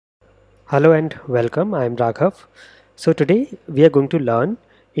Hello and welcome. I am Raghav. So today we are going to learn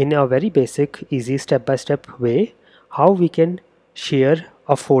in a very basic, easy step-by-step way how we can share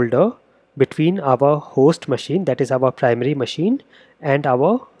a folder between our host machine, that is our primary machine, and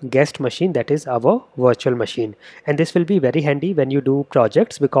our guest machine, that is our virtual machine. And this will be very handy when you do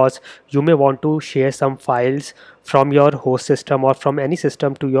projects, because you may want to share some files from your host system or from any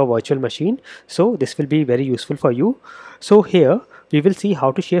system to your virtual machine. So this will be very useful for you. So here we will see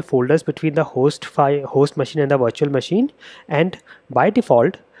how to share folders between the host machine and the virtual machine. And by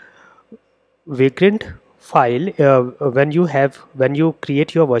default, Vagrant file, when you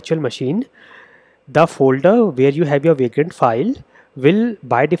create your virtual machine, the folder where you have your Vagrant file will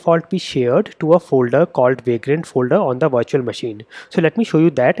by default be shared to a folder called Vagrant folder on the virtual machine. So let me show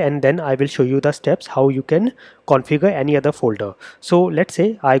you that, and then I will show you the steps how you can configure any other folder. So let's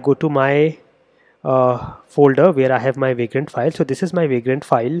say I go to my folder where I have my Vagrant file. So this is my Vagrant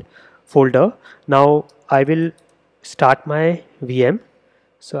file folder. Now I will start my VM.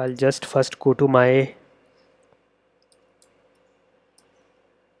 So I'll just first go to my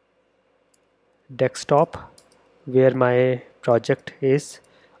desktop where my project is.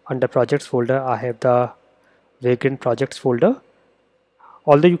 Under projects folder I have the Vagrant projects folder.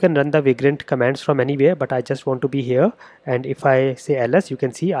 Although you can run the Vagrant commands from anywhere, but I just want to be here, and if I say ls, you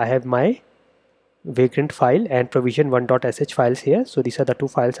can see I have my Vagrant file and provision1.sh files here. So these are the two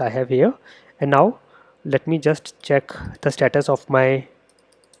files I have here. And now let me just check the status of my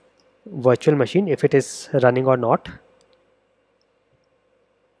virtual machine, if it is running or not.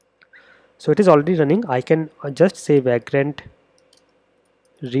 So it is already running. I can just say Vagrant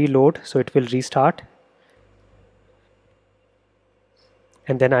reload, so it will restart,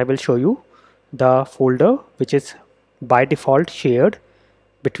 and then I will show you the folder which is by default shared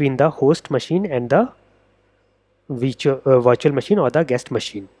between the host machine and the virtual machine or the guest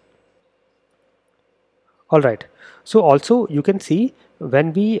machine. Alright, so also you can see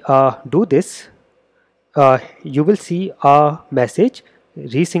when we do this, you will see a message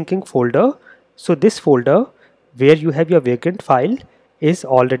resyncing folder. So this folder where you have your Vagrant file is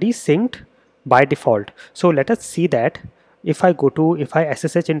already synced by default. So let us see that. If I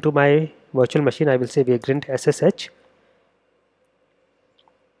SSH into my virtual machine, I will say Vagrant SSH,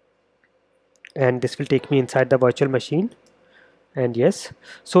 and this will take me inside the virtual machine. And yes,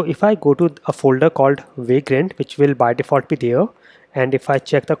 so if I go to a folder called Vagrant, which will by default be there, and if I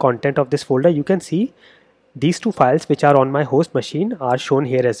check the content of this folder, you can see these two files which are on my host machine are shown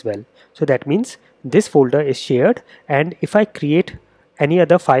here as well. So that means this folder is shared. And if I create any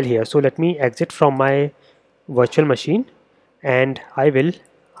other file here, so let me exit from my virtual machine, and I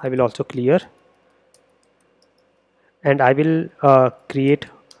will also clear, and I will create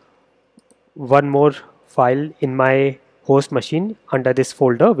one more file in my host machine under this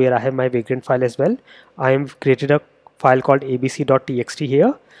folder where I have my Vagrant file as well. I have created a file called abc.txt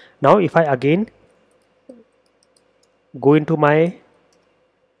here. Now if I again go into my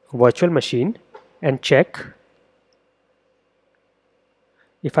virtual machine and check,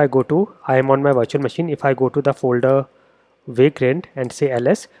 if I am on my virtual machine, if I go to the folder Vagrant and say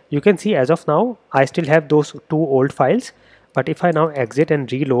ls, you can see as of now I still have those two old files. But if I now exit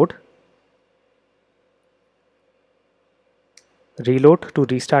and reload to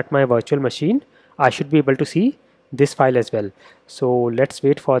restart my virtual machine, I should be able to see this file as well. So let's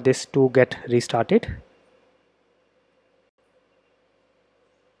wait for this to get restarted.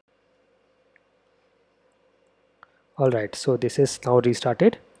 Alright, so this is now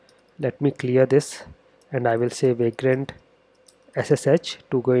restarted. Let me clear this, and I will say Vagrant SSH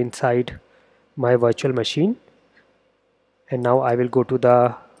to go inside my virtual machine. And now I will go to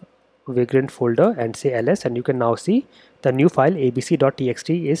the Vagrant folder and say ls, and you can now see the new file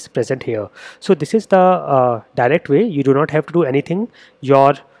abc.txt is present here. So this is the direct way. You do not have to do anything.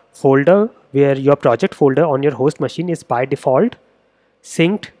 Your folder, where your project folder on your host machine, is by default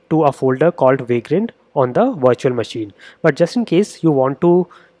synced to a folder called Vagrant on the virtual machine. But just in case you want to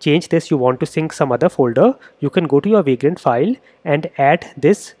change this, you want to sync some other folder, you can go to your Vagrant file and add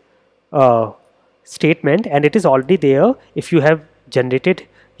this statement, and it is already there. If you have generated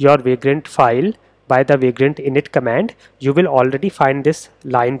your Vagrant file by the Vagrant init command, you will already find this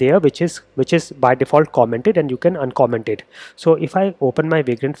line there which is by default commented, and you can uncomment it. So if I open my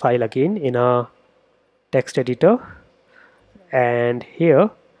Vagrant file again in a text editor, and here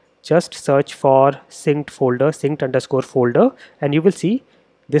just search for synced_folder, and you will see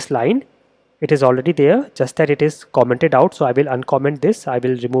this line. It is already there, just that it is commented out. So I will uncomment this, I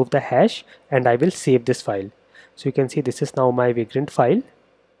will remove the hash, and I will save this file. So you can see this is now my Vagrant file,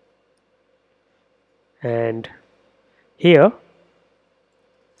 and here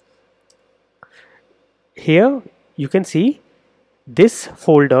here you can see this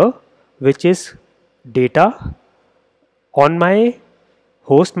folder, which is data on my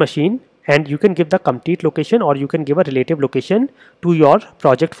host machine, and you can give the complete location or you can give a relative location to your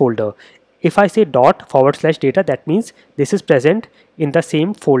project folder. If I say ./data, that means this is present in the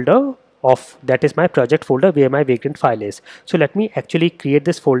same folder of, that is my project folder where my Vagrant file is. So let me actually create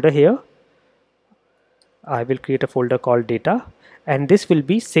this folder here. I will create a folder called data, and this will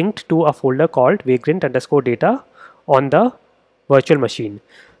be synced to a folder called vagrant_data on the virtual machine.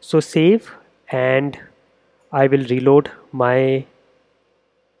 So save, and I will reload my,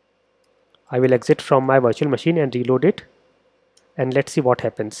 I will exit from my virtual machine and reload it, and let's see what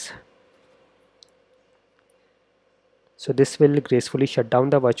happens. So this will gracefully shut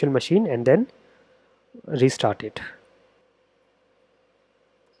down the virtual machine and then restart it.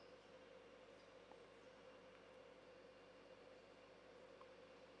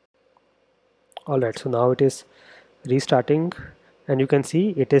 Alright, so now it is restarting, and you can see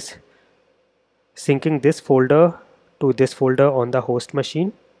it is syncing this folder to this folder on the host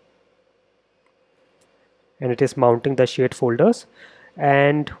machine, and it is mounting the shared folders.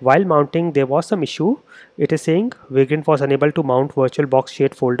 And while mounting, there was some issue. It is saying Vagrant was unable to mount VirtualBox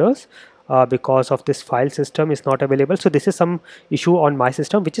shared folders because of this file system is not available. So this is some issue on my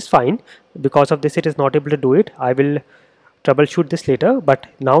system, which is fine. Because of this, it is not able to do it. I will troubleshoot this later, but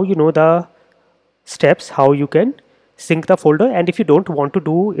now you know the steps how you can sync the folder. And if you don't want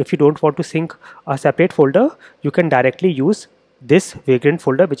to sync a separate folder, you can directly use this Vagrant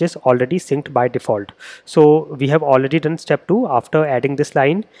folder, which is already synced by default. So we have already done step 2. After adding this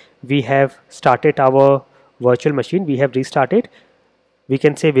line, we have started our virtual machine, we have restarted. We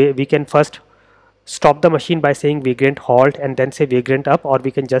can say we can first stop the machine by saying Vagrant halt and then say Vagrant up, or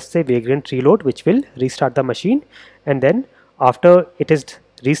we can just say Vagrant reload, which will restart the machine. And then after it is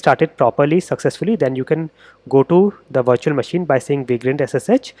restarted properly successfully, then you can go to the virtual machine by saying Vagrant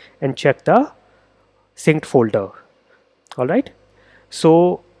SSH and check the synced folder. Alright,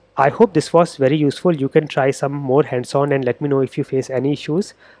 so I hope this was very useful. You can try some more hands-on and let me know if you face any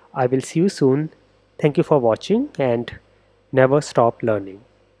issues. I will see you soon. Thank you for watching, and never stop learning.